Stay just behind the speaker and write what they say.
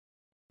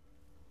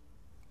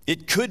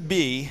It could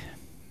be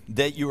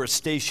that your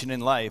station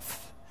in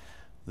life,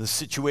 the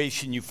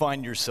situation you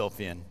find yourself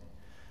in,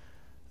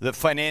 the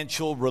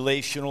financial,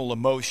 relational,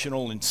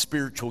 emotional, and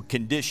spiritual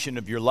condition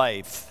of your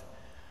life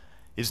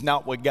is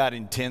not what God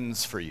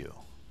intends for you.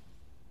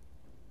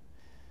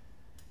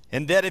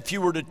 And that if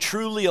you were to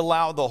truly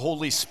allow the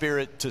Holy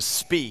Spirit to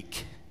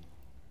speak,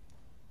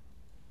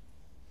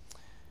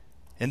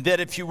 and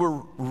that if you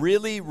were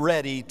really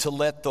ready to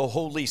let the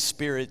Holy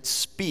Spirit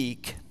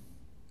speak,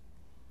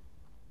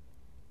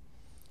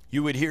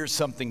 you would hear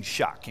something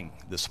shocking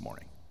this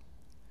morning.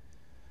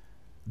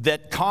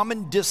 That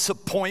common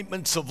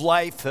disappointments of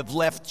life have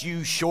left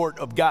you short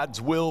of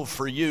God's will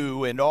for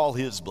you and all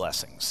His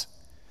blessings.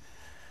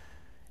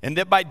 And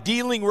that by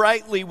dealing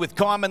rightly with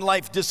common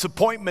life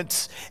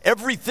disappointments,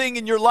 everything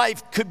in your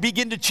life could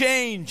begin to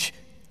change.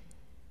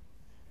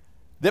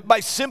 That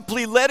by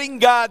simply letting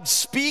God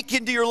speak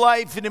into your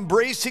life and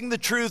embracing the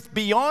truth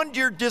beyond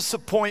your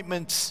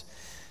disappointments,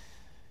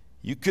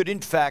 you could in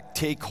fact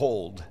take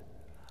hold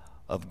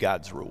of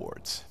God's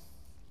rewards.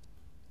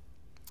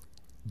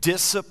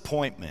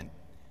 Disappointment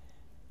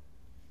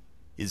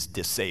is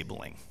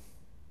disabling.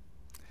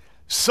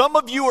 Some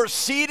of you are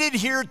seated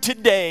here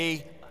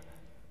today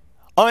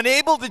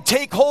unable to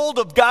take hold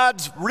of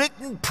God's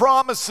written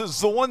promises,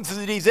 the ones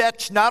that He's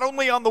etched not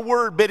only on the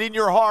Word but in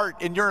your heart,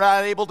 and you're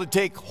not able to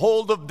take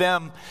hold of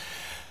them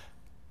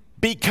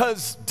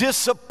because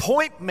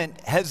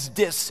disappointment has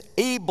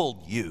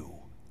disabled you.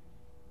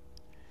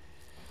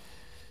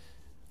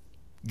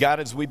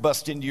 God, as we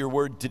bust into your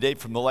word today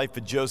from the life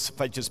of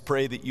Joseph, I just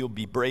pray that you'll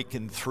be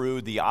breaking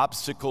through the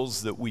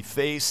obstacles that we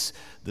face,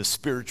 the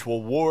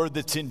spiritual war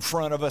that's in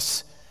front of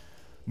us.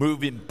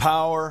 Move in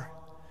power.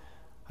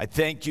 I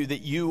thank you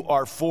that you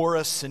are for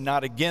us and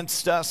not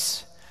against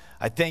us.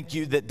 I thank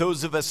you that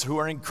those of us who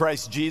are in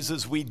Christ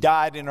Jesus, we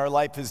died and our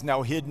life is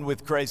now hidden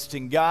with Christ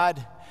in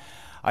God.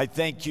 I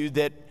thank you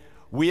that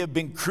we have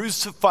been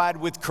crucified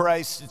with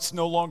Christ. It's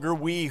no longer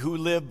we who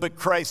live, but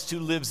Christ who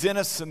lives in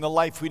us. And the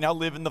life we now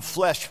live in the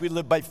flesh, we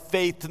live by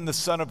faith in the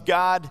Son of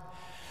God.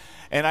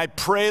 And I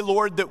pray,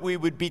 Lord, that we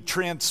would be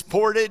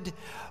transported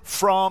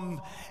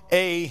from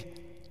a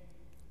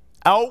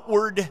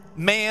outward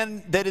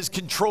man that is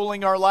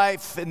controlling our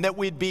life, and that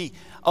we'd be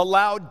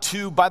allowed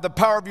to, by the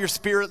power of your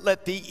Spirit,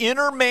 let the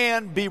inner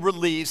man be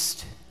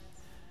released,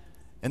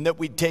 and that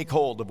we'd take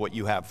hold of what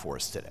you have for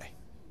us today.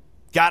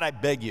 God, I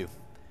beg you.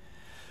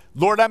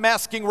 Lord, I'm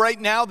asking right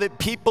now that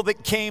people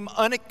that came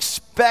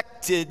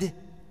unexpecting,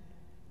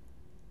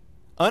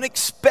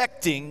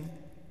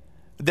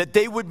 that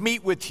they would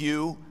meet with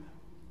you,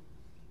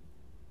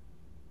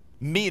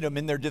 meet them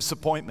in their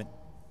disappointment.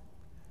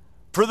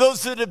 For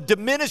those that have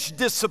diminished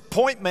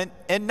disappointment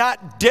and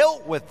not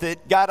dealt with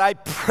it, God, I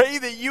pray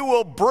that you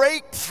will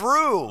break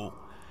through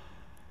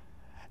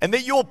and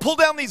that you will pull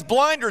down these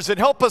blinders and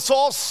help us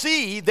all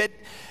see that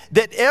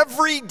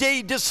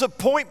everyday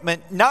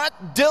disappointment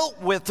not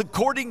dealt with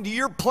according to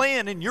your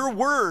plan and your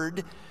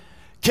word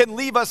can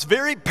leave us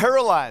very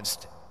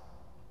paralyzed.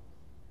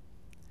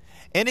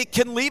 And it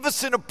can leave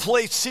us in a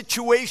place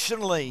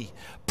situationally,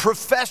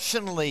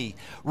 professionally,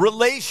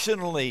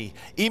 relationally,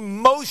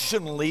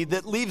 emotionally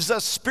that leaves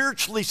us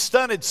spiritually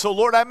stunted. So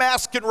Lord, I'm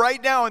asking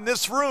right now in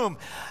this room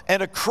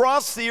and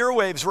across the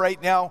airwaves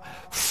right now,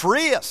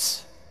 free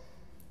us.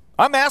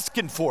 I'm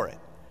asking for it.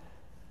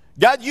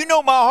 God, you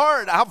know my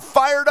heart, how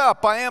fired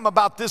up I am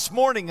about this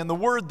morning and the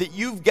word that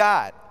you've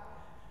got.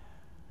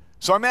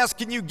 So I'm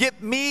asking you,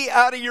 get me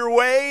out of your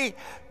way.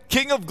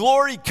 King of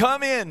glory,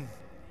 come in.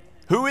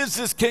 Who is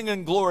this King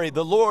in glory?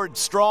 The Lord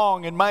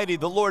strong and mighty,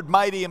 the Lord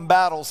mighty in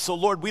battle. So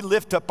Lord, we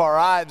lift up our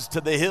eyes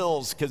to the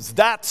hills because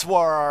that's where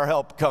our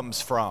help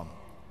comes from.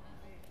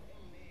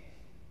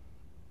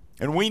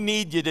 And we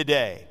need you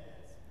today.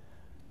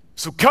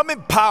 So come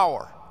in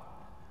power.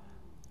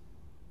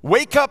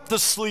 Wake up the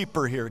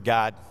sleeper here,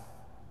 God.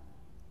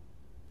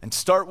 And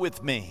start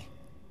with me.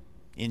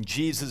 In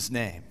Jesus'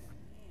 name,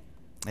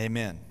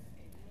 amen.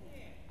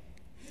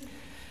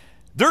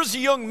 There's a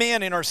young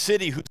man in our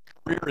city whose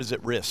career is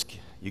at risk,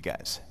 you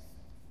guys.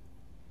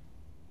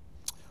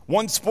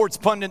 One sports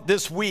pundit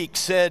this week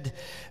said,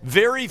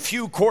 very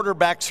few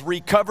quarterbacks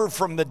recover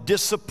from the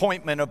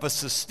disappointment of a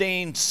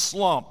sustained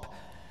slump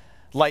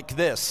like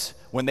this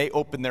when they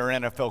open their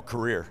NFL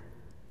career.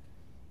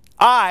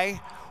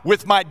 I,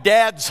 with my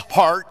dad's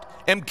heart,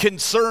 am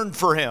concerned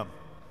for him.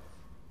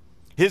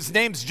 His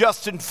name's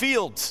Justin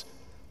Fields.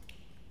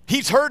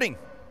 He's hurting.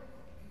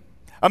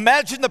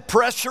 Imagine the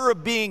pressure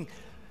of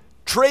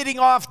trading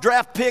off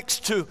draft picks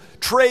to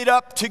trade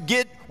up to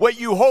get what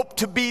you hope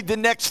to be the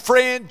next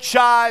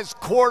franchise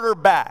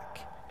quarterback.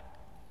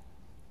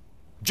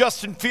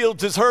 Justin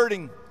Fields is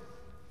hurting.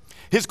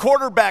 His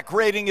quarterback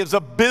rating is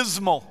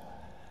abysmal.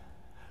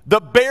 The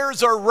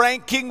Bears are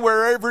ranking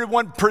where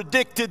everyone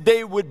predicted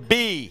they would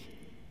be.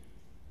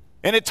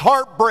 And it's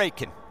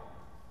heartbreaking.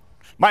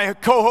 My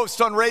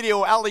co-host on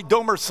radio, Ali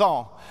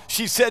Domerson,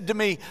 she said to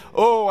me,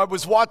 I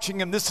was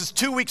watching him, this is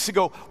 2 weeks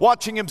ago,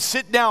 watching him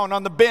sit down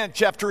on the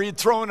bench after he had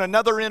thrown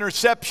another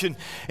interception,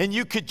 and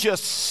you could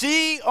just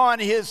see on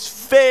his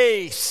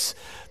face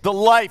the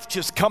life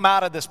just come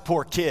out of this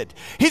poor kid.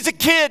 He's a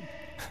kid.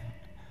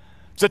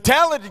 He's a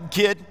talented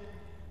kid.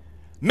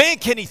 Man,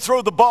 can he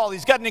throw the ball.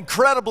 He's got an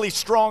incredibly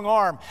strong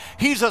arm.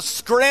 He's a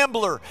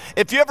scrambler.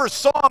 If you ever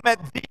saw him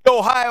at The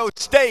Ohio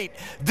State,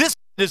 this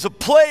is a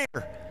player.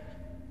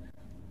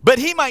 But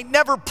he might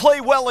never play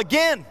well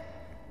again.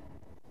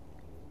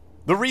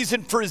 The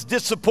reason for his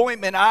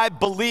disappointment, I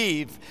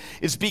believe,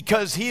 is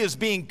because he is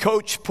being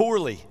coached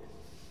poorly.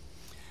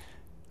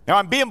 Now,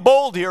 I'm being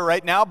bold here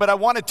right now, but I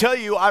want to tell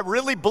you, I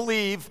really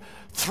believe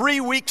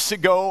 3 weeks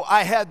ago,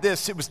 I had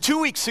this. It was 2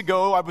 weeks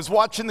ago, I was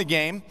watching the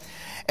game,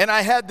 and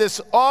I had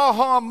this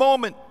aha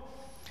moment.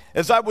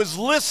 As I was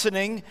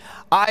listening,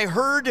 I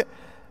heard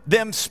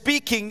them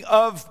speaking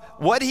of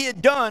what he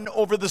had done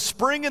over the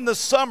spring and the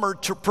summer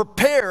to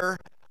prepare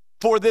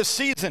for this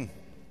season.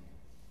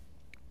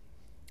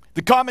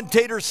 The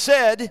commentator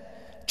said,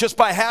 just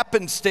by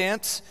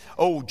happenstance,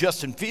 oh,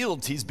 Justin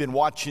Fields, he's been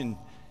watching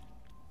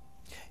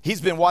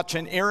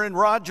Aaron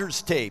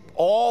Rodgers tape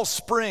all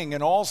spring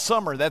and all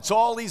summer. That's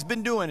all he's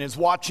been doing is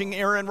watching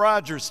Aaron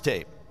Rodgers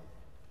tape.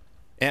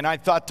 And I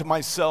thought to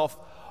myself,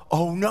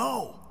 oh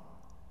no.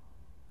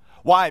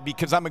 Why?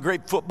 Because I'm a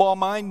great football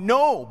mind?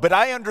 No, but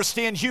I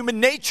understand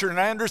human nature, and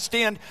I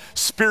understand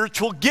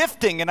spiritual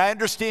gifting, and I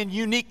understand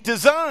unique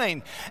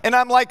design. And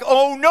I'm like,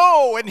 oh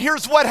no, and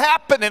here's what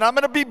happened, and I'm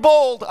going to be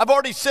bold. I've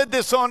already said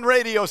this on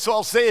radio, so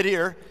I'll say it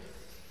here.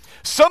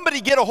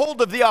 Somebody get a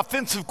hold of the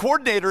offensive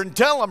coordinator and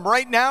tell him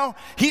right now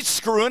he's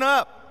screwing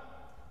up.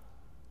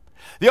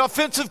 The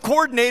offensive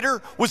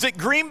coordinator was at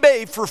Green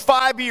Bay for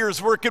 5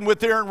 years working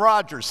with Aaron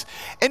Rodgers.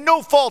 And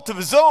no fault of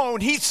his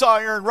own, he saw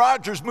Aaron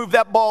Rodgers move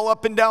that ball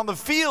up and down the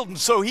field. And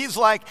so he's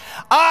like,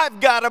 I've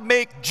got to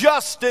make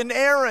Justin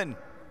Aaron.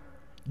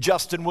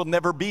 Justin will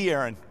never be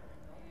Aaron.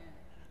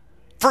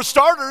 For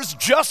starters,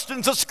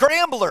 Justin's a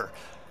scrambler.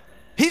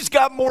 He's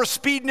got more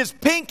speed in his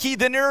pinky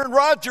than Aaron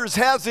Rodgers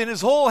has in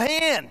his whole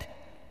hand.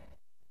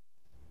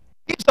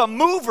 He's a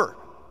mover.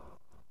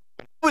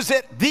 He was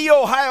at The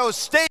Ohio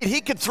State. He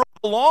could throw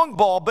a long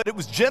ball, but it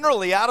was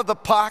generally out of the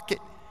pocket.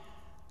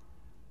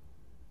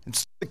 And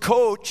so the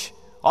coach,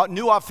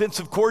 new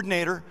offensive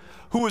coordinator,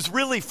 who was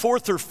really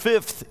fourth or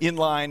fifth in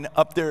line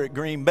up there at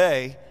Green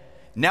Bay,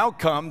 now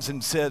comes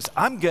and says,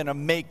 I'm going to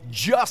make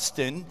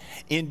Justin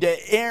into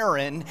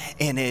Aaron,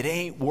 and it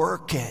ain't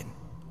working.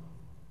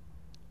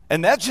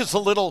 And that's just a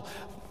little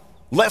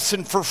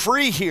lesson for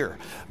free here.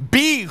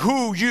 Be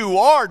who you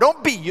are.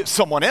 Don't be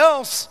someone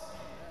else.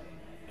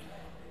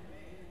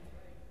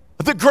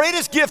 The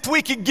greatest gift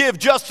we could give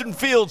Justin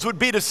Fields would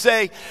be to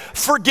say,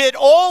 forget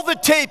all the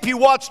tape you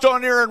watched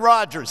on Aaron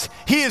Rodgers.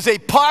 He is a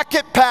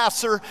pocket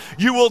passer.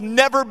 You will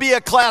never be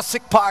a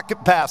classic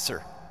pocket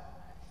passer.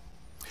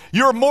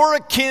 You're more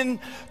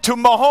akin to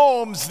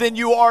Mahomes than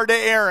you are to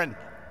Aaron.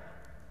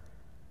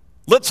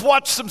 Let's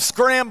watch some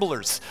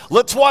scramblers.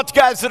 Let's watch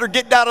guys that are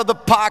getting out of the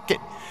pocket.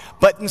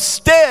 But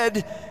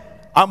instead,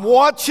 I'm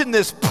watching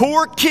this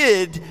poor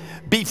kid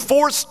be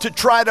forced to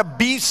try to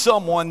be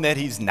someone that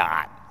he's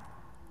not.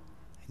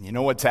 And you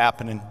know what's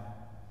happening?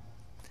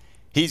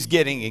 He's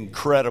getting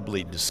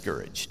incredibly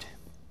discouraged.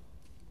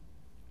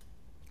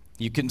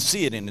 You can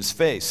see it in his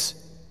face.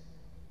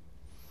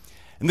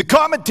 And the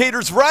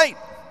commentator's right.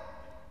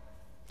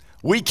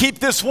 We keep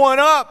this one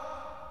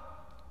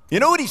up. You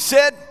know what he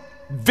said?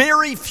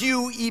 Very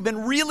few,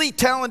 even really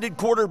talented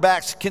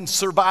quarterbacks can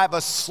survive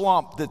a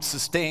slump that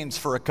sustains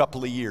for a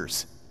couple of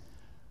years.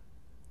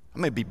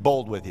 I'm going to be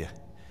bold with you.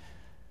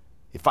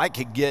 If I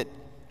could get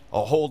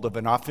a hold of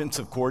an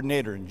offensive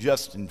coordinator in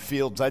Justin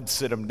Fields, I'd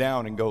sit him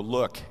down and go,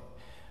 look,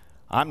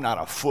 I'm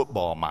not a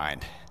football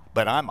mind,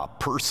 but I'm a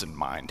person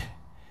mind,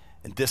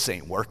 and this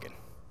ain't working.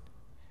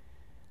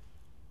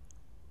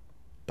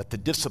 But the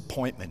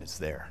disappointment is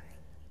there.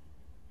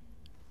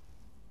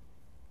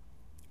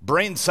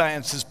 Brain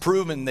science has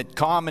proven that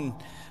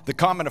the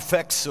common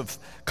effects of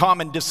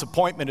common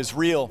disappointment is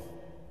real.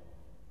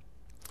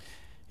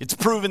 It's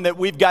proven that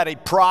we've got a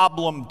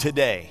problem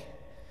today.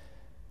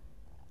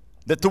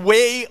 That the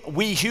way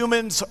we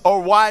humans are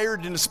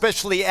wired, and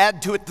especially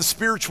add to it the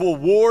spiritual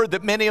war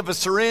that many of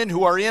us are in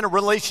who are in a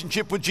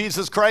relationship with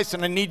Jesus Christ,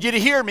 and I need you to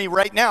hear me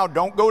right now,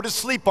 don't go to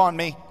sleep on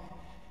me.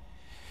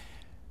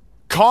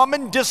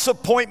 Common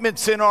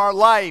disappointments in our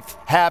life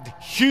have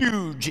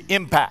huge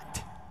impact.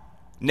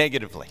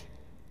 Negatively.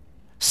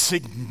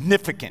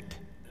 Significant.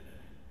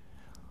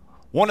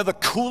 One of the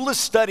coolest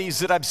studies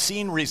that I've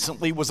seen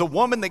recently was a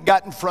woman that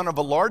got in front of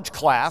a large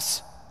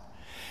class,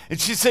 and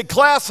she said,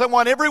 class, I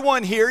want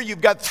everyone here,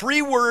 you've got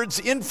 3 words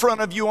in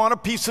front of you on a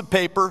piece of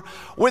paper.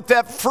 With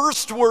that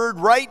first word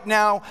right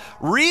now,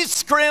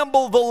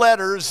 re-scramble the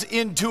letters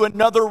into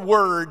another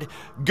word,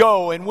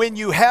 go. And when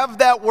you have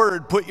that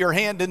word, put your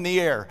hand in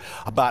the air.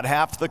 About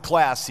half the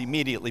class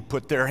immediately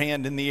put their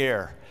hand in the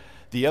air.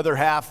 The other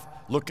half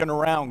looking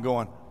around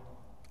going,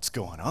 what's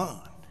going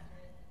on?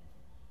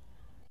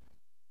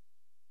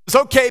 It's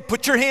okay,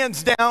 put your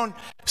hands down.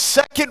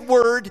 Second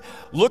word,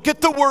 look at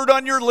the word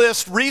on your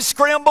list,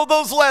 re-scramble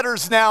those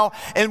letters now,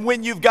 and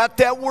when you've got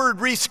that word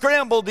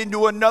re-scrambled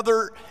into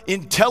another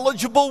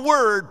intelligible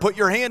word, put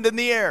your hand in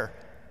the air.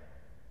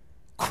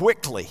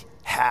 quickly,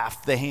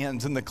 half the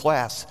hands in the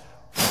class,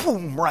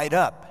 boom, right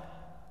up.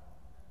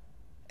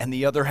 And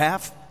the other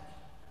half,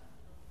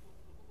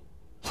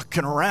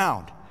 looking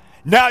around.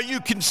 Now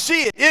you can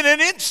see it in an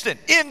instant.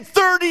 In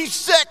 30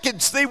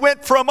 seconds, they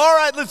went from, all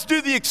right, let's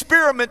do the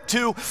experiment,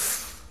 to,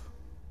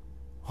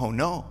 oh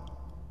no.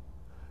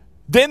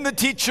 Then the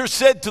teacher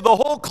said to the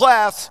whole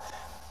class,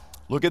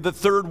 look at the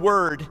third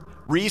word,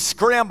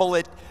 re-scramble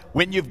it.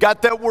 When you've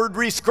got that word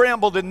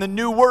re-scrambled in the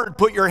new word,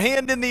 put your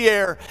hand in the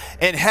air,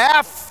 and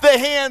half the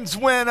hands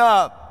went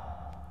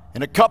up,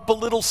 and a couple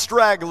little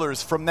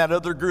stragglers from that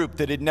other group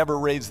that had never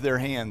raised their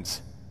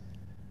hands.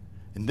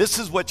 And this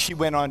is what she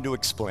went on to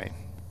explain.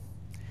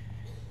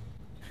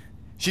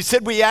 She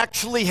said, we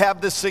actually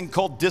have this thing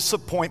called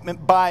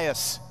disappointment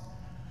bias.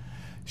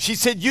 She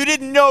said, you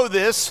didn't know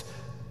this,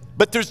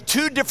 but there's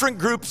two different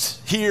groups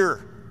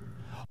here.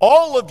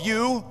 All of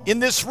you in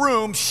this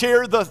room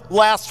share the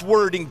last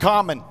word in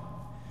common.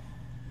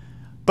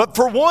 But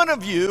for one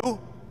of you,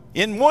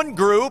 in one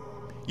group,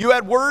 you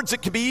had words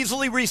that could be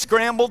easily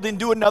re-scrambled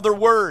into another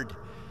word.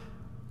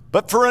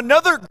 But for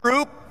another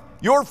group,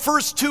 your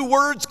first two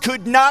words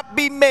could not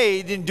be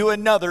made into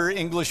another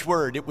English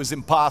word. It was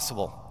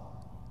impossible.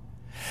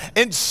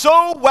 And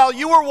so while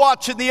you were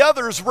watching the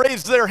others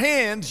raise their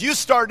hands, you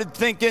started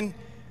thinking,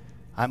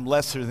 I'm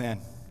lesser than.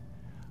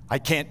 I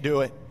can't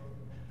do it.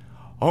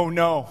 Oh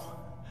no,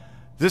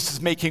 this is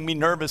making me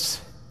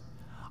nervous.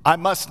 I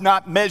must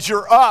not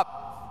measure up.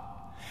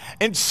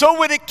 And so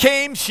when it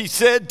came, she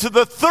said, to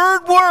the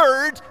third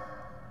word,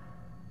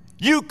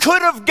 you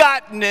could have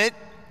gotten it,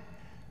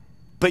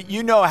 but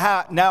you now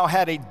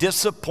had a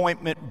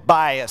disappointment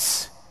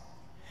bias.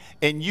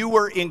 And you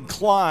were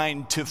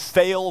inclined to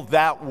fail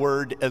that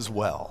word as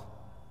well.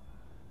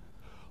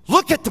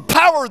 Look at the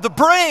power of the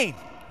brain.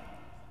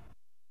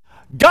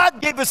 God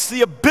gave us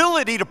the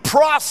ability to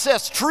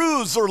process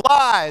truths or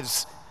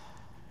lies.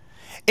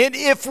 And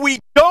if we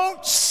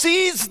don't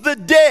seize the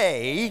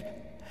day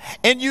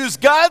and use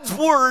God's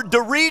word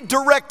to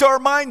redirect our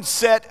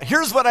mindset,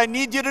 here's what I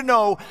need you to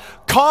know.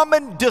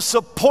 Common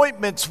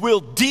disappointments will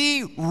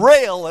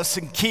derail us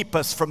and keep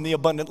us from the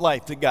abundant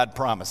life that God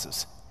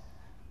promises.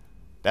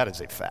 That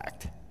is a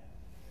fact.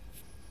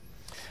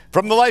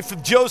 From the life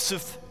of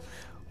Joseph,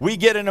 we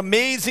get an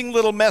amazing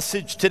little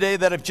message today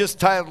that I've just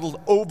titled,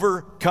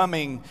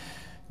 Overcoming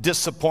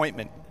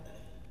Disappointment.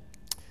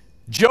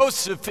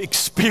 Joseph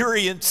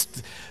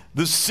experienced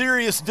the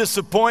serious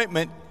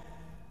disappointment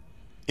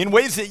in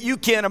ways that you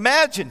can't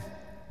imagine,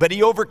 but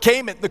he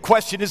overcame it. The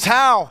question is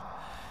how?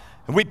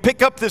 And we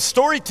pick up this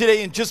story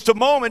today in just a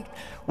moment,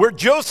 where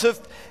Joseph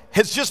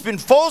has just been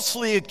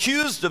falsely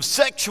accused of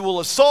sexual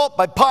assault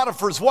by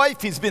Potiphar's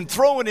wife. He's been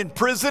thrown in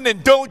prison,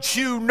 and don't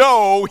you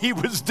know he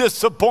was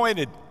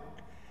disappointed.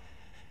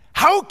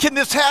 How can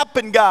this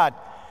happen, God?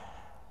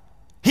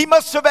 He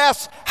must have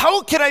asked,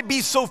 how can I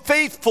be so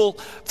faithful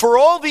for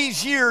all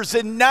these years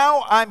and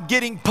now I'm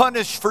getting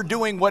punished for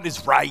doing what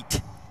is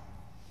right?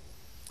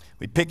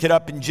 We pick it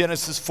up in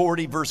Genesis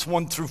 40, verse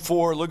 1 through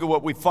 4. Look at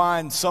what we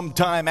find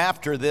sometime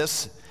after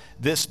this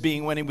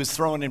being when he was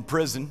thrown in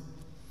prison.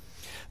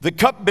 The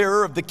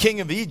cupbearer of the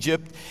king of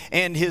Egypt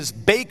and his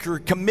baker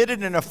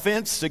committed an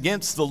offense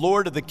against the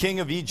Lord of the king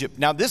of Egypt.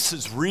 Now, this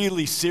is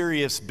really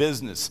serious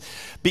business,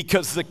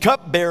 because the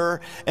cupbearer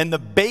and the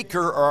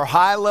baker are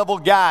high-level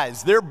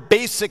guys. They're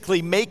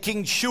basically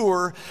making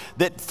sure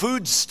that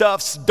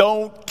foodstuffs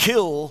don't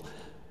kill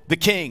the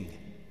king.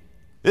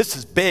 This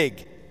is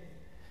big.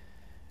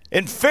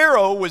 And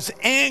Pharaoh was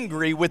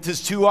angry with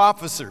his two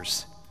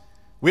officers.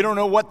 We don't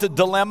know what the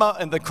dilemma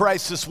and the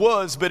crisis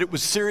was, but it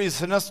was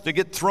serious enough to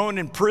get thrown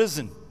in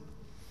prison.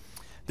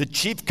 The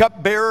chief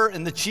cupbearer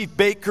and the chief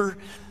baker,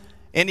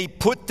 and he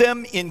put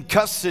them in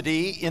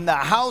custody in the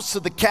house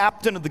of the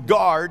captain of the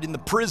guard in the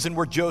prison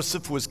where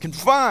Joseph was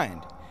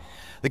confined.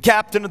 The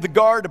captain of the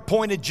guard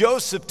appointed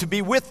Joseph to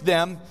be with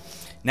them.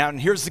 Now, and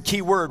here's the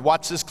key word,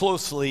 watch this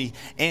closely,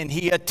 and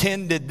he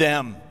attended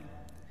them.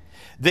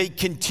 They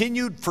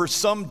continued for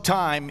some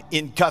time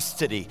in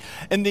custody.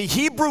 And the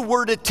Hebrew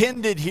word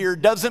attended here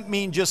doesn't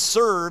mean just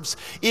serves.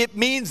 It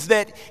means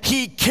that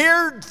he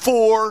cared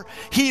for,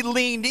 he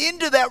leaned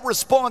into that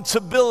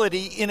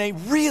responsibility in a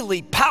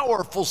really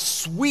powerful,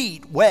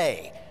 sweet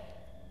way.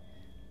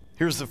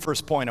 Here's the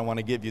first point I want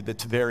to give you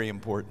that's very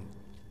important.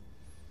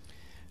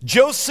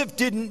 Joseph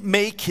didn't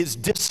make his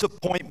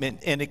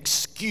disappointment an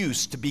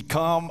excuse to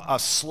become a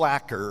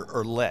slacker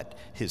or let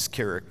his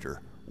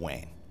character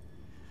wane.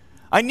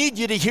 I need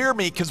you to hear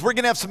me, because we're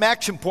going to have some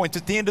action points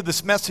at the end of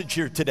this message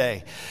here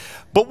today.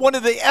 But one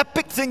of the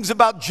epic things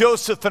about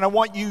Joseph, and I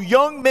want you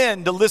young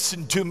men to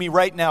listen to me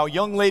right now,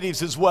 young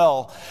ladies as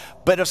well,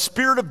 but a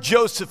spirit of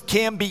Joseph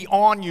can be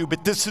on you,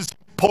 but this is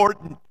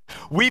important.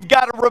 We've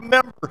got to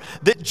remember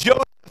that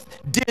Joseph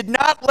did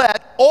not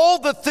let all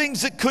the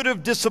things that could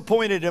have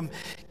disappointed him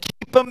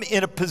keep him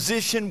in a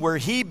position where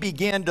he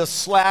began to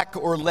slack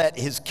or let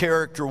his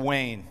character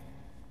wane.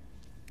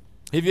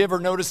 Have you ever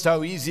noticed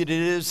how easy it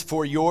is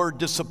for your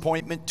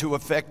disappointment to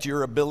affect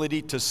your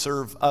ability to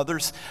serve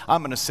others?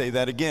 I'm going to say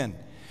that again.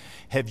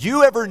 Have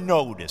you ever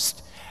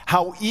noticed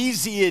how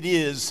easy it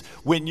is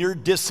when you're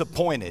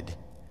disappointed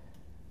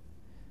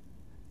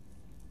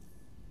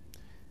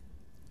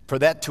for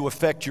that to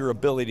affect your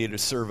ability to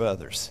serve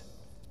others?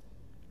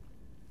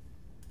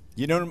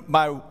 You know,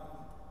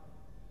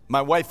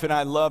 my wife and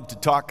I love to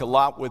talk a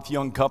lot with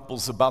young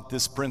couples about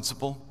this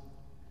principle.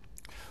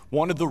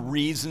 One of the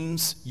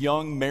reasons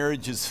young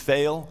marriages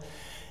fail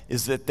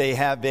is that they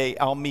have a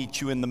I'll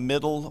meet you in the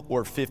middle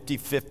or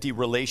 50-50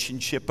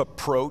 relationship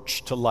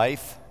approach to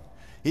life.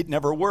 It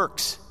never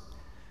works.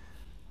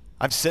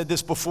 I've said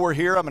this before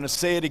here, I'm going to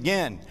say it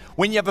again.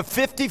 When you have a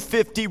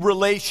 50-50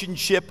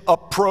 relationship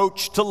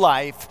approach to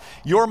life,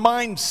 your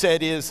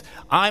mindset is,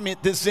 I'm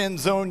at this end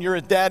zone, you're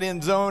at that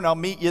end zone, I'll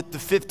meet you at the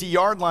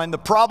 50-yard line. The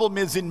problem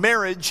is in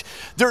marriage,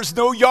 there's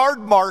no yard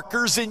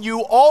markers, and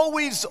you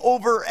always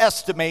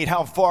overestimate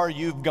how far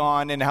you've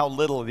gone and how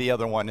little the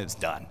other one has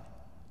done.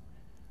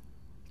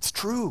 It's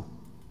true.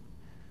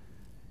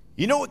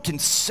 You know what can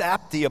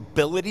sap the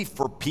ability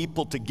for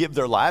people to give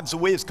their lives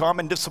away is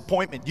common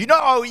disappointment. You know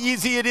how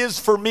easy it is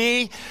for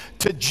me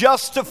to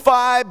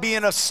justify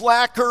being a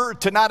slacker,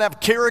 to not have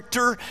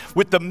character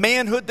with the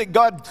manhood that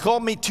God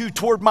called me to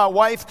toward my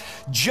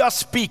wife,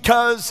 just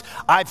because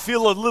I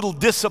feel a little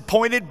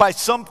disappointed by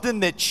something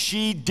that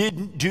she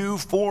didn't do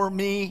for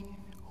me.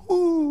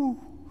 Ooh,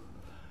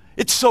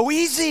 it's so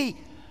easy.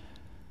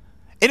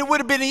 And it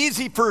would have been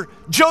easy for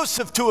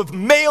Joseph to have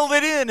mailed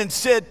it in and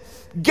said,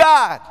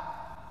 God,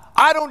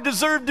 I don't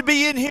deserve to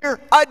be in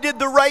here. I did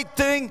the right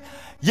thing.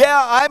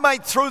 Yeah, I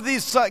might throw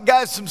these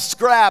guys some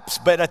scraps,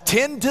 but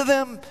attend to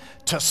them,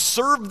 to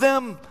serve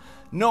them.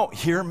 No,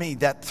 hear me,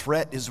 that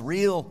threat is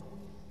real.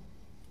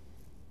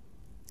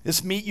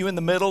 This meet you in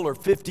the middle or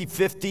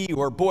 50-50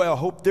 or boy, I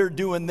hope they're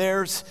doing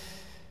theirs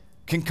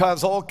can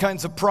cause all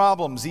kinds of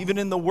problems, even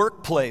in the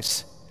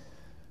workplace.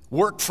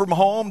 Work from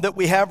home that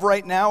we have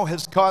right now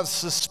has caused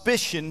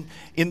suspicion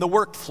in the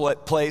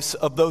workplace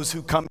of those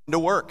who come to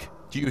work.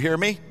 Do you hear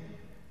me?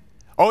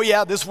 Oh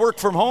yeah, this work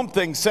from home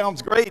thing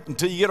sounds great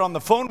until you get on the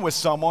phone with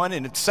someone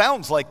and it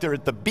sounds like they're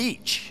at the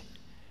beach.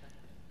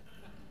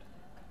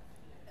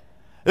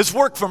 This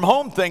work from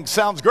home thing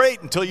sounds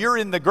great until you're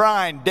in the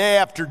grind day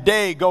after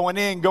day, going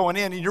in,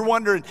 and you're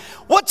wondering,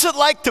 what's it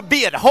like to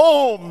be at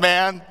home,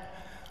 man?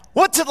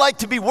 What's it like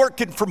to be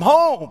working from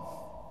home?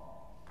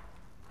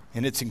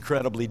 And it's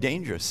incredibly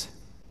dangerous.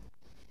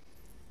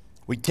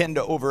 We tend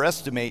to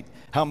overestimate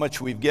how much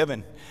we've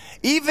given.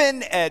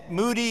 Even at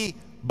Moody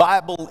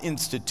Bible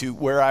Institute,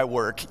 where I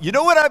work, you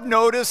know what I've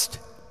noticed?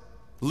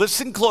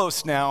 Listen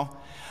close now.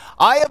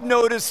 I have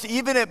noticed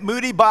even at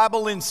Moody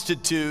Bible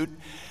Institute,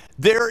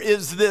 there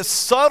is this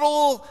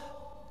subtle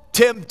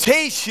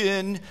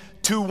temptation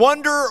to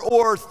wonder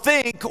or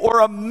think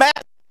or imagine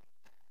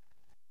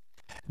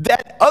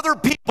that other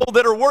people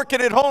that are working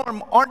at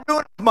home aren't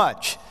doing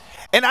much.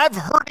 And I've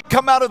heard it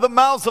come out of the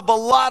mouths of a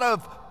lot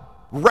of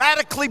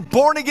radically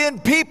born-again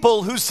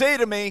people who say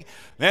to me,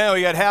 man,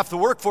 we got half the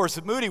workforce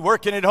at Moody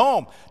working at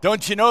home.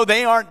 Don't you know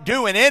they aren't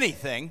doing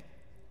anything?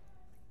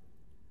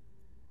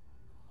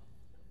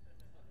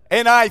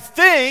 And I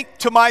think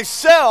to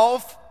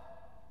myself,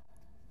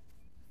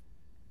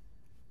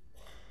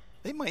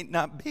 they might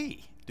not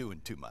be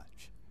doing too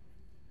much.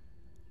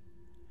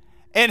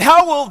 And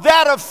how will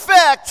that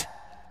affect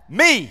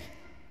me?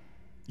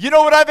 You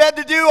know what I've had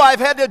to do? I've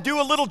had to do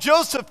a little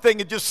Joseph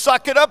thing and just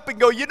suck it up and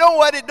go, you know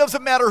what? It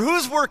doesn't matter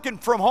who's working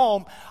from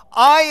home.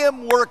 I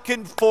am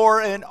working for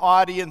an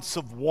audience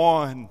of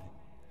one.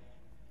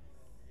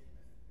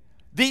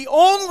 The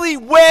only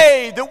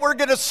way that we're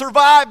going to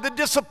survive the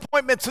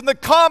disappointments and the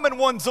common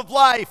ones of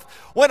life,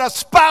 when a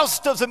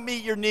spouse doesn't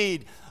meet your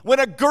need, when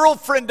a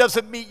girlfriend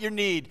doesn't meet your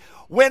need,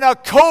 when a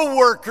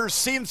coworker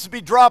seems to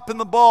be dropping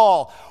the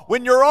ball,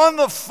 when you're on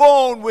the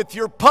phone with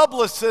your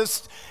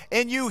publicist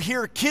and you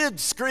hear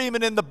kids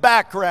screaming in the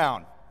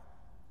background,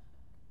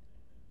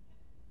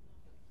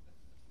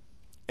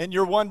 and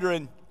you're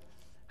wondering,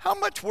 how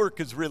much work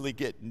is really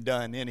getting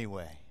done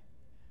anyway?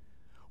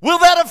 Will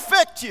that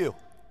affect you?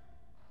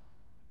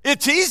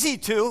 It's easy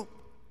to.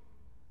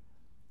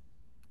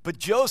 But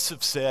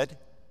Joseph said,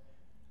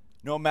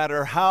 no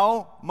matter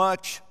how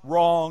much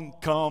wrong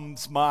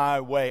comes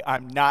my way,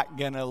 I'm not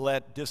going to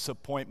let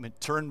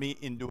disappointment turn me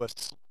into a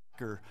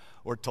slacker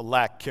or to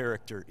lack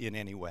character in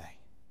any way.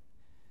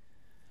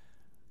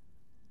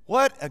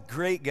 What a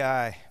great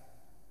guy.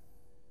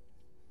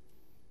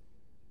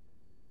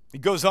 He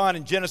goes on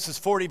in Genesis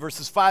 40,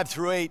 verses 5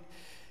 through 8.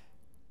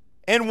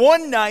 And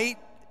one night,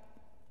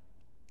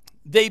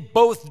 they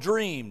both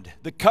dreamed,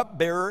 the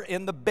cupbearer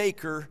and the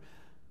baker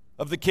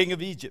of the king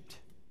of Egypt,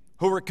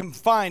 who were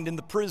confined in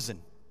the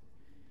prison.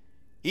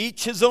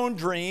 Each his own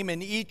dream,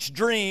 and each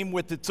dream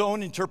with its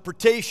own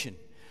interpretation.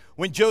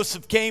 When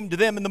Joseph came to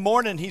them in the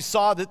morning, he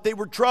saw that they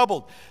were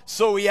troubled.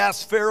 So he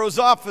asked Pharaoh's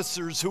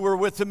officers who were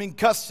with him in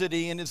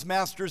custody in his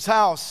master's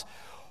house,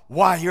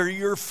 why are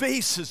your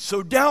faces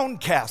so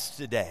downcast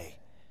today?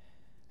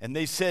 And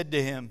they said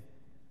to him,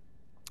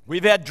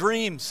 we've had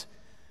dreams.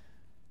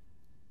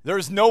 There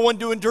is no one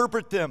to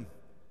interpret them.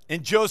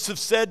 And Joseph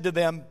said to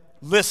them,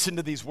 listen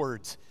to these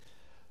words.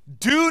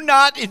 Do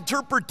not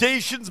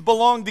interpretations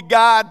belong to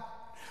God?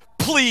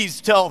 Please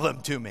tell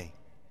them to me.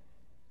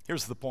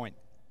 Here's the point.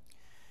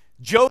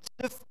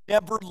 Joseph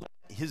never let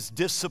his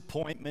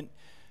disappointment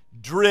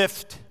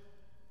drift.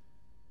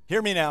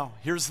 Hear me now.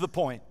 Here's the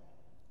point.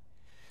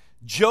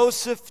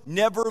 Joseph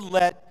never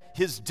let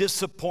his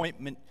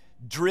disappointment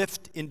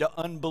drift into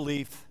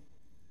unbelief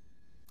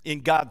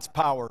in God's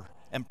power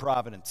and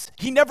providence.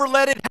 He never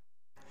let it happen.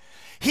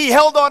 He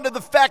held on to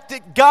the fact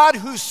that God,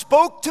 who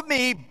spoke to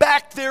me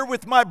back there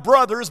with my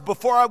brothers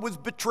before I was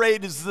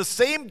betrayed, is the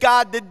same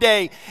God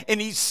today, and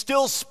he's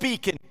still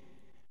speaking.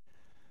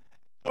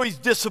 So he's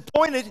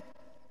disappointed,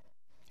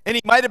 and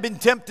he might have been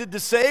tempted to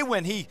say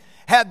when he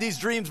had these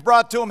dreams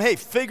brought to him, hey,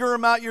 figure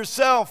them out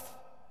yourself.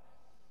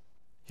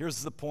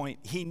 Here's the point.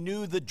 He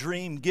knew the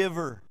dream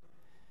giver,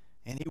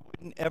 and he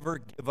wouldn't ever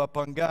give up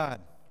on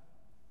God.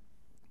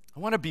 I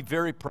want to be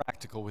very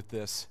practical with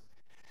this,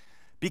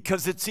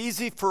 because it's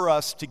easy for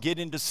us to get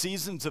into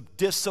seasons of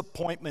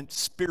disappointment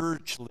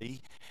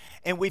spiritually,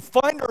 and we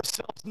find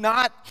ourselves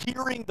not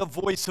hearing the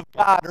voice of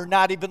God or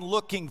not even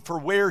looking for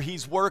where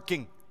he's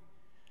working.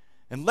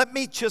 And let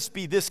me just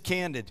be this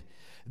candid.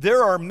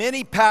 There are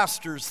many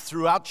pastors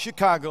throughout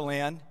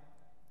Chicagoland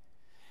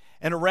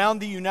and around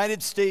the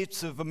United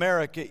States of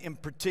America in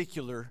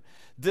particular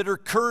that are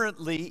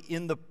currently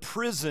in the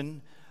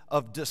prison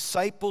of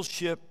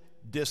discipleship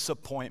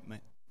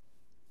disappointment.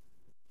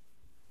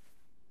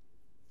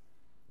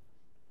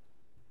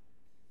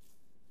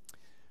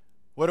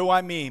 What do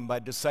I mean by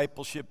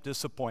discipleship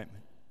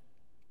disappointment?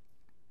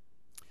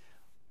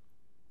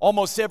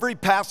 Almost every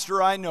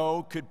pastor I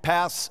know could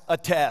pass a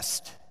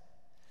test.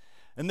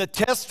 And the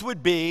test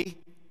would be,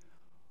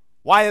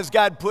 why has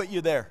God put you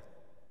there?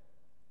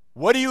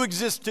 What do you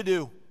exist to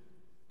do?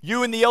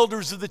 You and the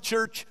elders of the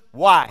church,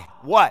 why?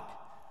 What?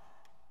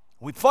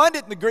 We find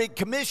it in the Great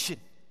Commission.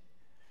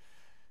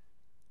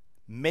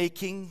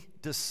 Making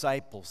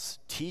disciples,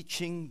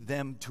 teaching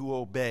them to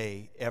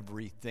obey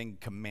everything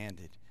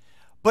commanded.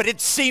 But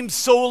it seems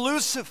so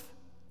elusive.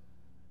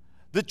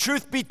 The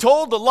truth be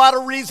told, a lot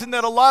of reason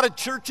that a lot of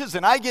churches,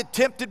 and I get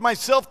tempted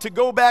myself to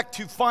go back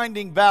to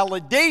finding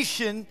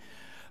validation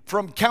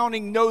from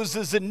counting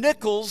noses and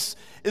nickels,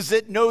 is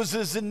that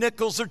noses and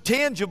nickels are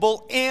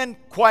tangible and,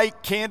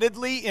 quite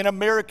candidly, in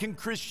American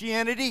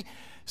Christianity,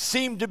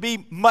 seem to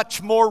be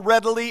much more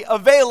readily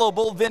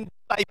available than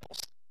disciples.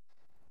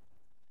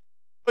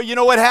 But you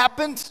know what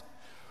happens?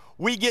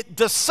 We get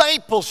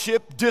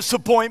discipleship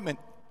disappointment.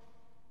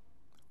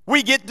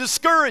 We get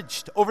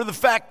discouraged over the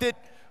fact that,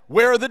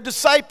 where are the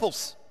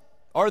disciples?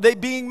 Are they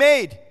being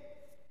made?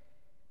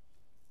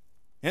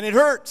 And it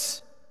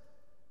hurts.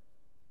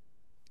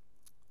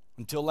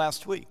 Until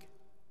last week.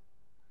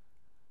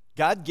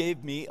 God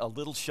gave me a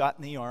little shot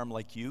in the arm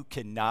like you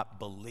cannot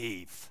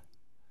believe.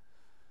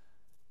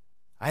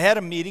 I had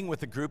a meeting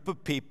with a group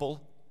of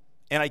people,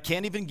 and I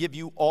can't even give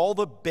you all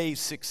the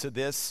basics of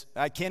this.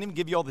 I can't even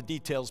give you all the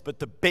details, but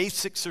the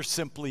basics are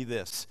simply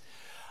this.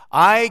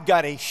 I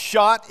got a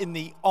shot in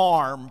the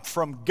arm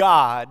from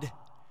God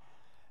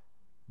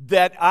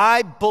that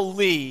I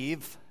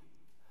believe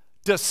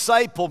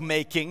disciple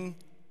making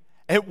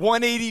at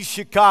 180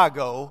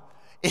 Chicago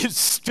is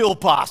still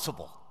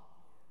possible.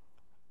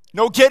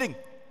 No kidding.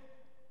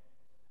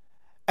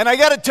 And I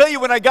got to tell you,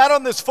 when I got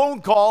on this phone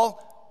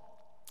call,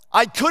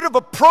 I could have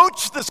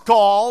approached this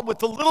call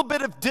with a little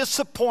bit of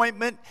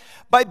disappointment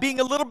by being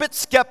a little bit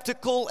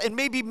skeptical and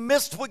maybe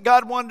missed what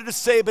God wanted to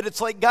say, but it's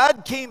like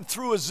God came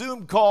through a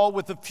Zoom call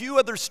with a few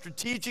other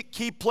strategic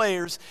key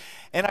players,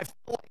 and I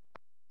felt like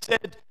he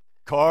said,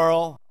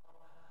 Carl,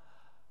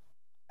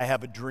 I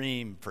have a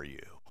dream for you.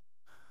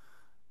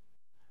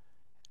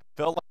 I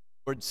felt like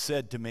the Lord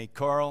said to me,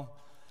 Carl,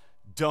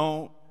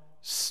 don't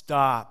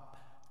stop.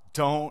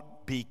 Don't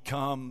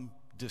become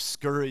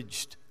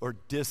discouraged or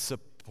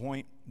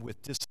disappointed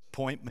with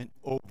disappointment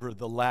over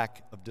the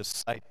lack of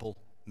disciple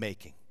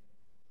making.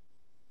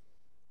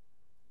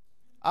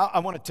 I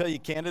want to tell you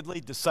candidly,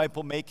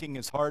 disciple making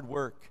is hard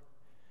work.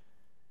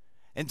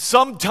 And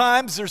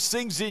sometimes there's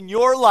things in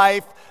your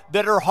life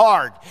that are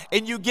hard,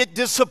 and you get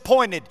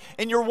disappointed,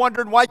 and you're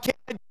wondering, why can't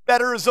I do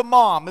better as a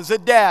mom, as a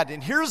dad?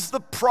 And here's the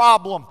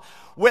problem.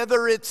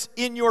 Whether it's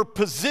in your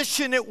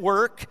position at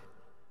work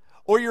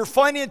or your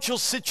financial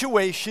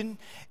situation,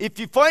 if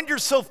you find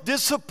yourself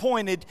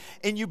disappointed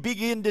and you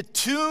begin to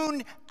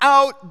tune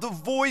out the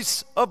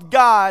voice of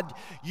God,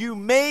 you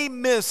may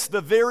miss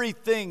the very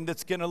thing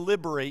that's going to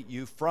liberate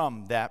you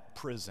from that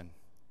prison.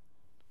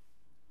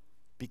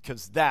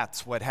 Because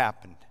that's what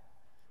happened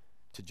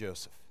to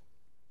Joseph.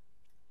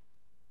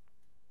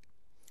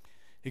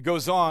 It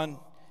goes on,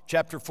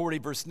 chapter 40,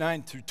 verse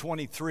 9 through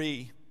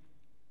 23.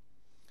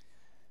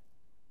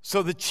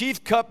 So the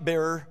chief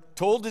cupbearer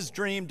told his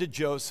dream to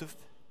Joseph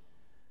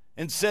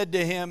and said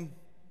to him,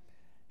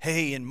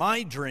 hey, in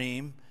my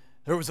dream,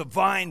 there was a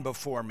vine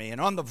before me,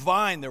 and on the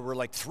vine there were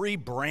like 3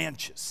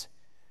 branches.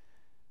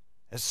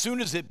 As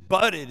soon as it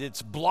budded,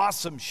 its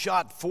blossom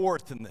shot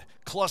forth, and the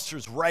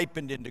clusters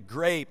ripened into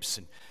grapes.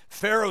 And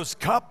Pharaoh's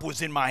cup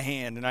was in my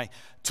hand, and I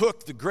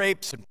took the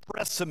grapes and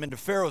pressed them into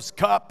Pharaoh's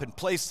cup and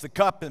placed the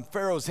cup in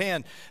Pharaoh's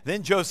hand.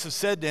 Then Joseph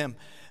said to him,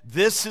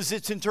 this is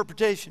its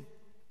interpretation.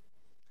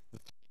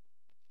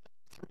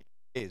 3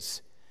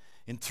 days.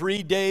 In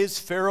 3 days,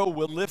 Pharaoh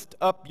will lift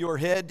up your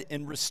head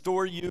and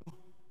restore you.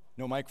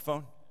 No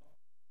microphone.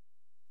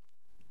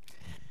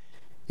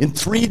 In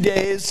 3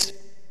 days,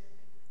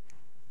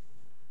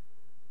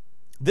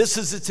 this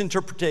is its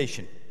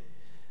interpretation.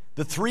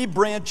 The 3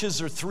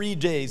 branches are 3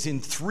 days.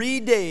 In 3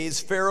 days,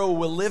 Pharaoh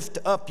will lift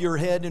up your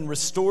head and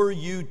restore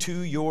you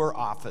to your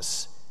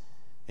office.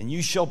 And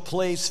you shall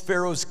place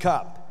Pharaoh's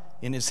cup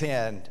in his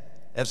hand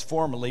as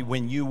formerly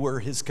when you were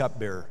his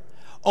cupbearer.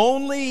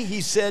 Only,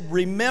 he said,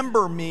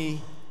 remember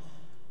me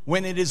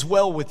when it is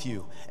well with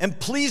you. And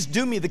please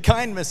do me the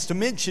kindness to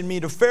mention me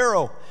to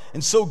Pharaoh,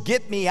 and so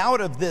get me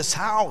out of this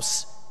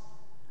house.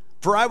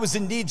 For I was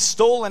indeed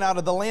stolen out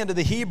of the land of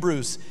the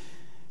Hebrews.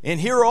 And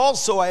here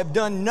also I have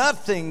done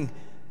nothing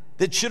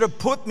that should have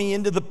put me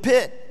into the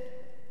pit.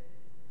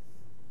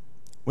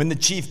 When the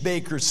chief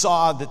baker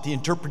saw that the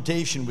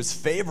interpretation was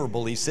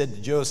favorable, he said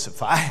to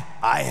Joseph, I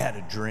had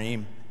a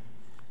dream.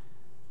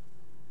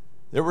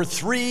 There were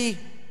 3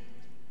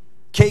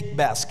 cake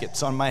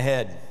baskets on my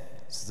head.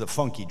 This is a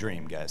funky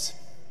dream, guys.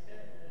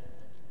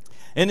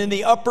 And in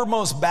the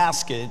uppermost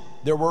basket,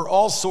 there were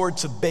all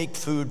sorts of baked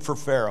food for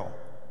Pharaoh.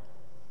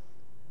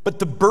 But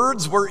the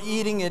birds were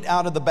eating it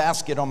out of the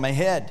basket on my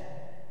head.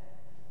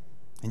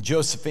 And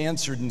Joseph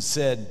answered and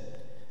said,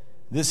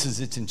 this is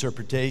its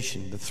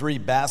interpretation. The 3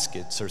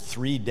 baskets are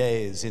 3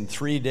 days. In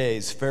 3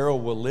 days, Pharaoh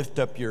will lift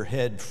up your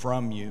head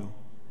from you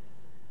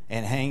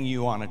and hang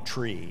you on a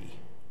tree.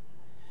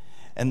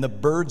 And the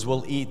birds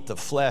will eat the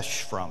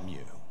flesh from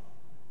you.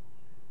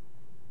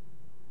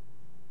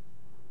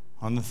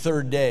 On the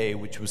 3rd day,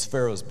 which was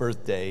Pharaoh's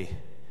birthday,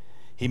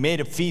 he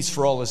made a feast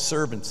for all his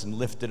servants and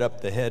lifted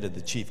up the head of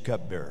the chief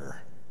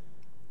cupbearer.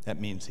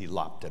 That means he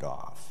lopped it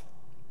off.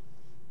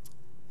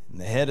 And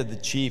the head of the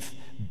chief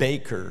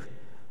baker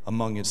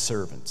among his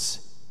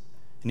servants.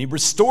 And he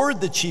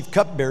restored the chief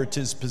cupbearer to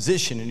his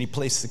position, and he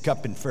placed the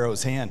cup in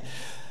Pharaoh's hand.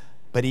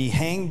 But he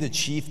hanged the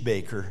chief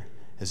baker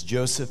as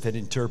Joseph had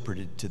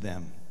interpreted to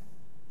them.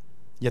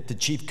 Yet the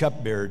chief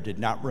cupbearer did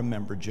not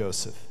remember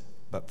Joseph,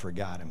 but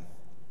forgot him.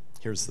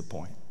 Here's the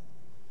point.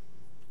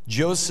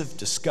 Joseph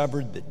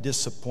discovered that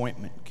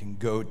disappointment can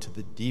go to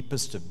the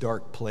deepest of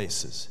dark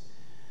places,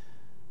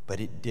 but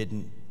it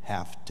didn't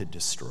have to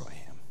destroy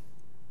him.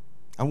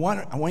 I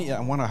want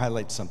to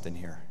highlight something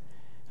here.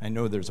 I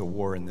know there's a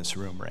war in this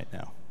room right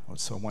now,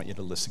 so I want you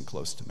to listen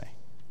close to me.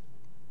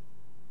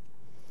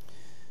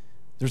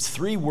 There's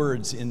 3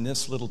 words in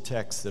this little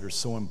text that are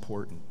so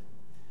important.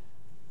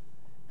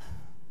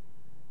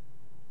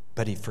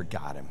 But he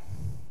forgot him.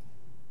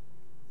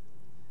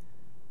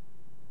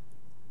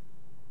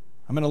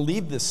 I'm going to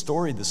leave this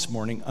story this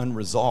morning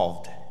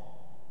unresolved.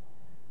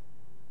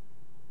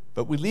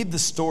 But we leave the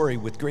story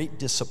with great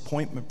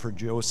disappointment for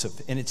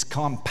Joseph, and it's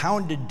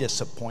compounded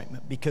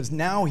disappointment because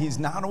now he's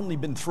not only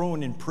been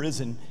thrown in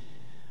prison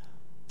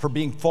for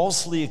being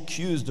falsely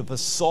accused of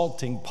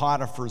assaulting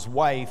Potiphar's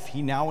wife,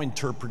 he now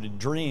interpreted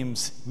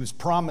dreams. He was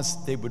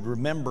promised they would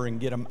remember and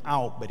get him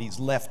out, but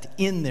he's left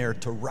in there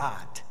to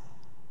rot.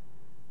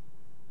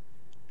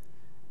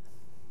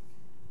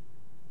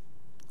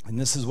 And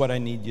this is what I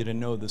need you to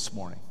know this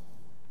morning.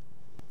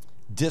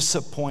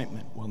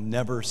 Disappointment will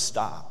never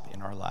stop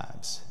in our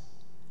lives.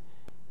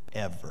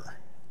 Ever.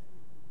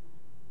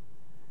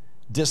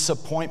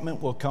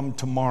 Disappointment will come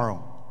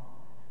tomorrow.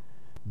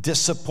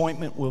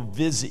 Disappointment will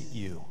visit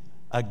you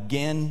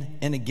again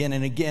and again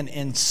and again.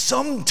 And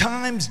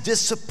sometimes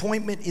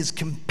disappointment is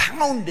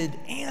compounded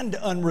and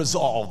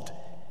unresolved.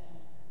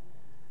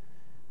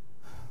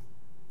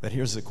 But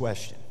here's the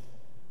question.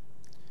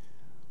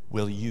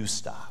 Will you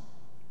stop?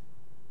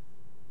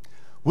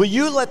 Will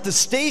you let the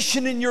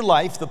station in your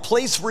life, the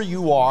place where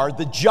you are,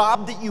 the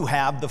job that you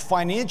have, the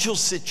financial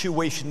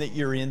situation that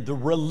you're in, the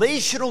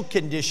relational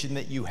condition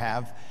that you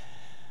have,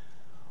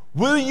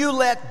 will you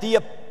let the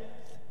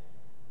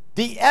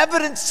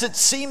evidence that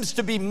seems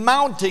to be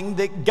mounting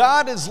that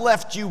God has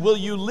left you, will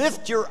you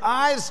lift your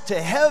eyes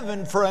to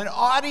heaven for an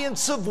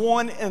audience of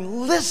one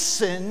and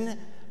listen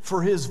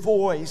for his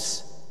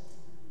voice?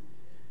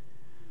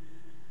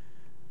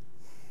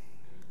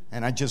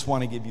 And I just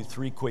want to give you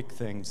 3 quick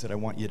things that I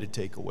want you to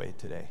take away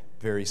today.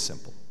 Very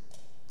simple.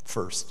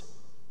 First,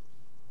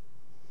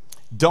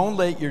 don't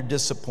let your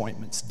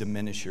disappointments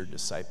diminish your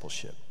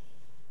discipleship.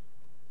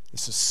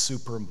 This is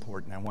super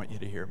important. I want you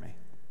to hear me.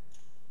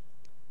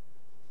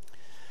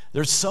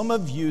 There's some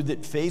of you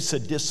that face a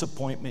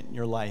disappointment in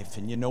your life,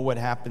 and you know what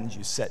happens?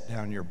 You set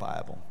down your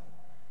Bible.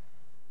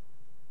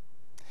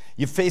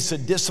 You face a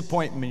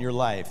disappointment in your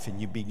life,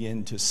 and you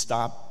begin to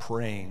stop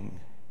praying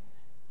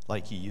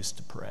like you used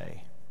to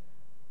pray.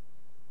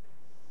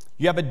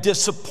 You have a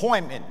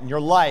disappointment in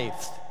your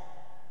life,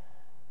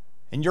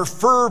 and your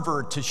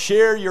fervor to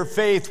share your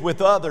faith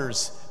with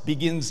others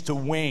begins to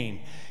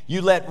wane.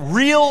 You let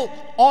real,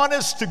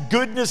 honest to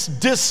goodness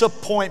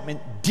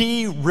disappointment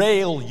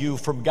derail you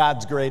from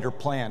God's greater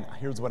plan.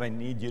 Here's what I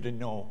need you to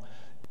know.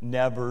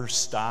 Never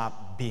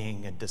stop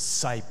being a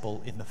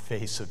disciple in the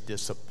face of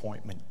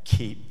disappointment.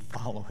 Keep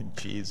following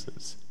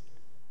Jesus.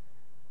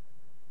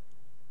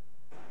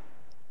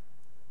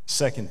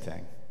 Second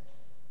thing,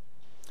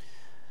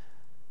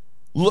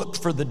 look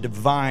for the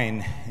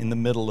divine in the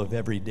middle of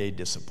everyday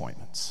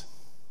disappointments.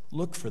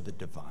 Look for the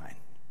divine.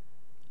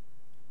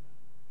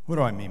 What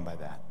do I mean by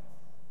that?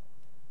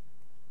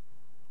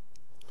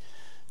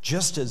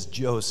 Just as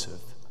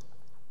Joseph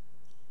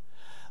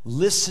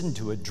listened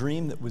to a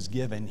dream that was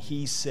given,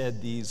 he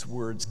said these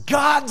words,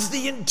 God's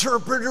the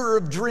interpreter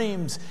of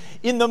dreams.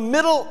 In the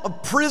middle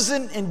of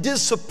prison and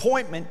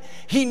disappointment,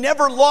 he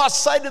never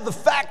lost sight of the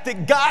fact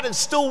that God is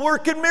still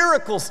working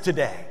miracles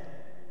today.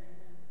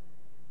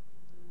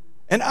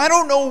 And I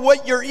don't know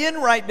what you're in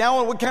right now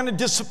and what kind of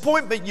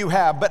disappointment you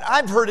have, but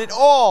I've heard it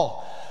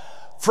all.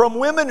 From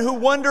women who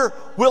wonder,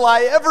 will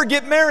I ever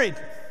get married?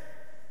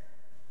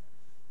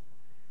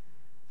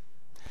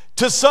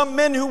 To some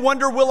men who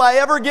wonder, will I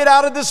ever get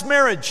out of this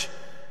marriage?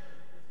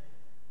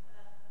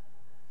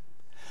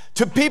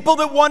 To people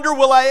that wonder,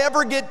 will I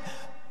ever get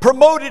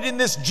promoted in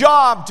this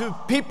job? To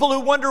people who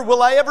wonder,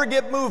 will I ever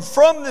get moved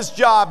from this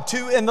job?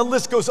 And the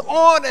list goes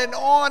on and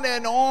on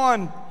and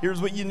on.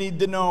 Here's what you need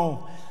to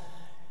know.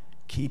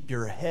 Keep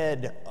your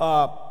head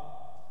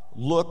up.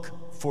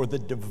 Look for the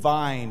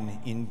divine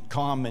in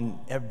common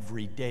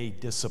everyday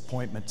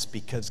disappointments,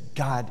 because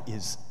God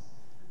is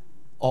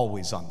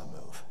always on the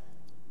move.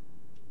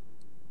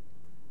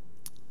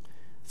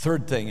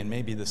 Third thing, and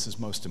maybe this is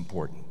most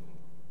important,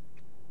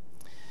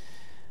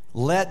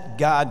 let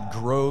God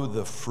grow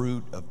the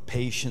fruit of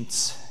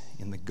patience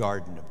in the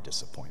garden of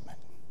disappointment.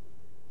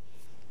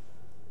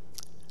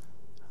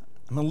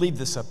 I'm going to leave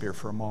this up here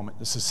for a moment.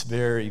 This is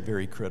very,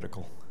 very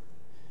critical.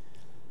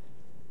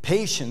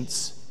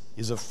 Patience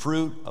is a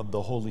fruit of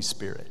the Holy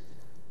Spirit.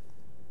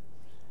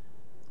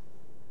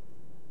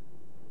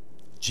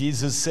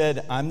 Jesus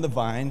said, I'm the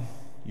vine,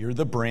 you're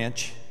the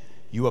branch,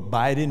 you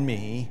abide in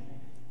me,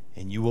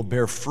 and you will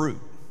bear fruit.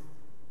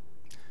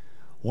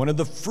 One of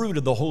the fruit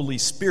of the Holy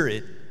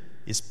Spirit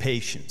is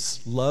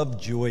patience. Love,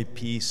 joy,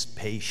 peace,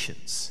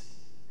 patience.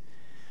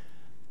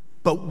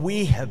 But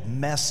we have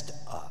messed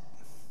up.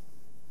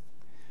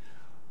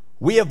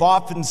 We have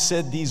often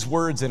said these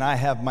words, and I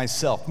have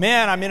myself.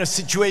 Man, I'm in a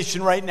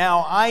situation right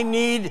now.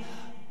 You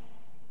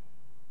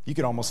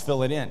could almost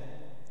fill it in.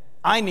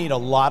 I need a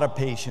lot of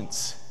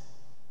patience.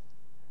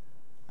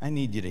 I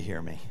need you to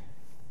hear me.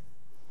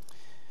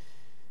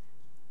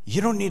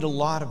 You don't need a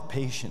lot of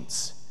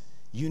patience.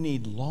 You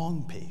need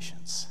long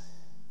patience.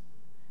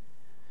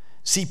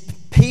 See,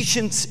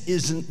 patience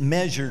isn't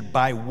measured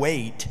by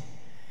weight.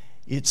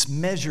 It's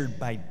measured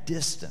by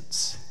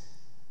distance.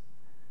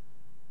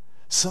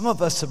 Some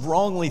of us have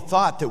wrongly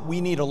thought that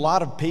we need a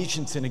lot of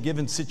patience in a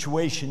given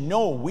situation.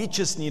 No, we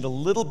just need a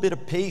little bit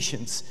of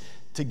patience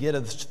to get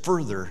us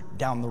further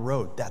down the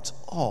road. That's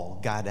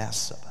all God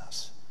asks of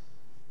us.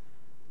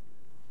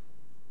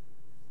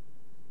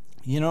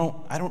 You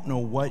know, I don't know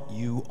what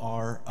you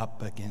are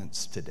up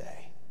against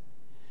today.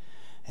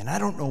 And I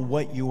don't know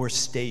what your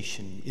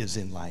station is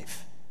in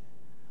life.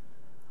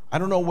 I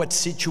don't know what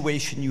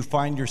situation you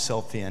find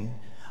yourself in.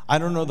 I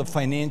don't know the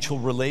financial,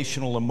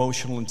 relational,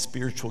 emotional, and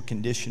spiritual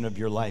condition of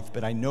your life,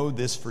 but I know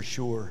this for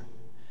sure.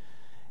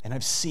 And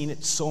I've seen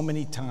it so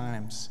many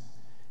times.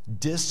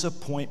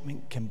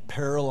 Disappointment can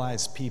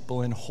paralyze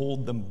people and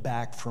hold them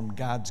back from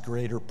God's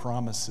greater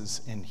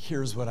promises. And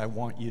here's what I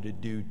want you to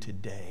do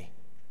today.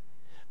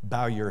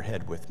 Bow your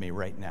head with me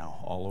right now,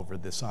 all over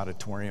this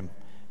auditorium,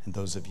 and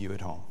those of you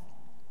at home.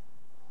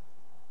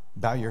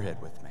 Bow your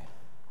head with me.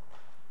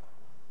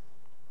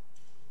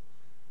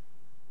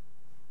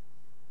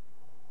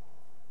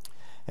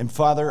 And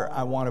Father,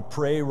 I want to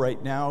pray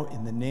right now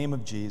in the name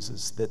of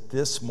Jesus that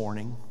this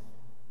morning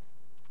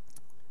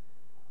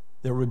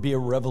there would be a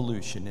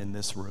revolution in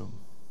this room.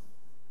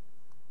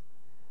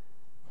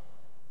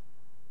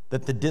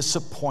 That the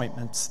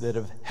disappointments that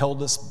have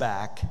held us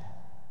back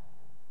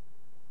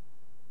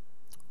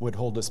would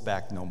hold us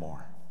back no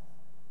more.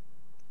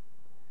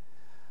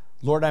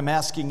 Lord, I'm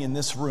asking in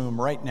this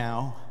room right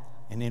now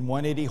and in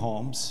 180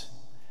 Homes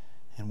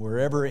and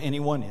wherever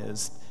anyone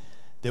is,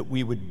 that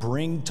we would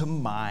bring to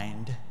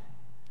mind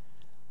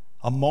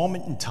a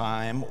moment in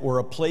time or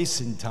a place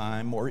in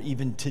time or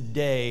even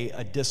today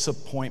a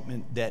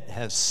disappointment that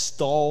has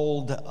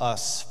stalled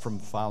us from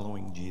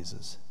following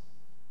Jesus.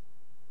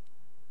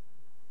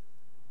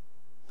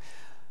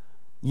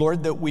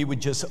 Lord, that we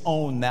would just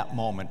own that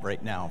moment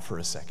right now for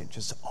a second.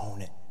 Just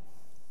own it.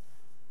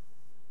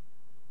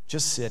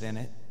 Just sit in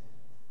it.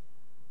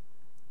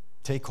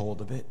 Take hold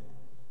of it.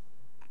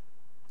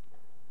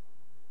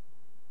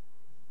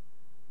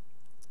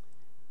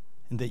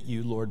 And that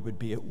you, Lord, would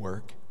be at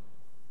work.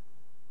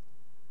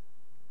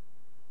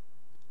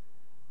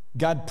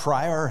 God,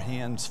 pry our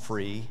hands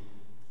free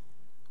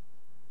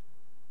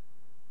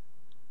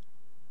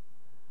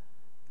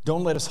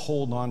Don't let us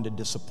hold on to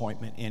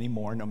disappointment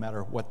anymore, no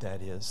matter what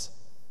that is.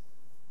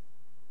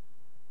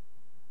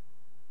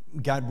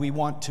 God, we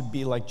want to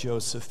be like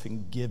Joseph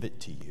and give it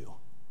to you.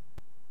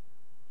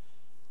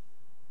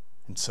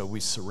 And so we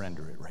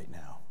surrender it right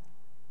now.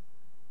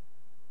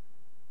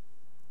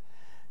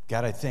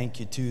 God, I thank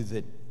you, too,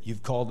 that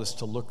you've called us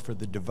to look for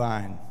the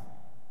divine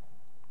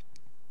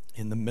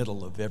in the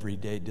middle of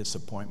everyday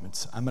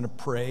disappointments. I'm going to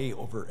pray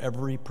over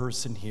every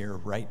person here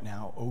right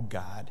now. Oh,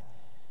 God,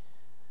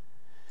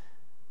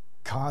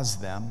 cause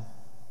them,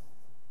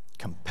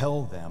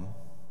 compel them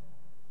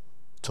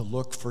to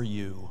look for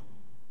you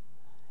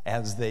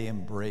as they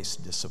embrace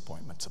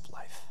disappointments of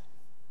life.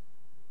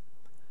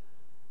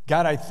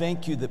 God, I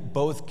thank you that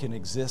both can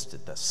exist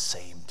at the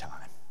same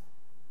time.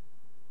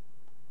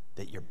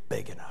 That you're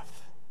big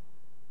enough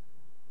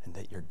and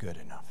that you're good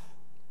enough.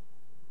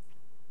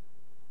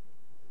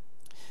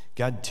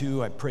 God,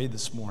 too, I pray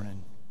this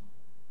morning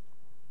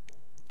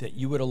that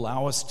you would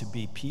allow us to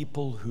be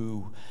people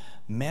who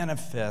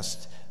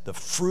manifest the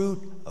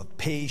fruit of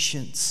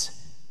patience.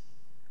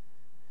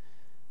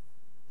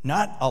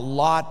 Not a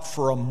lot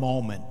for a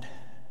moment,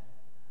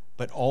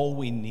 but all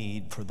we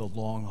need for the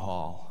long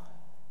haul.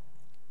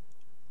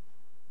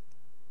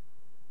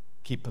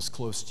 Keep us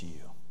close to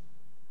you,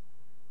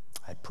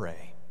 I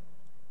pray.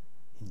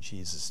 In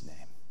Jesus'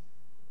 name,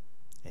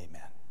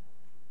 amen.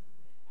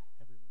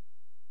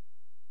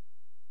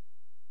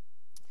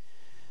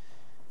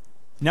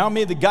 Now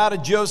may the God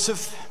of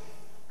Joseph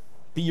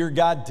be your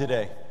God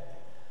today.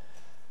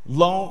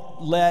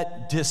 Don't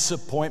let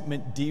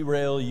disappointment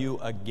derail you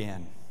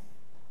again.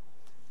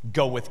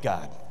 Go with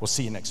God. We'll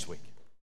see you next week.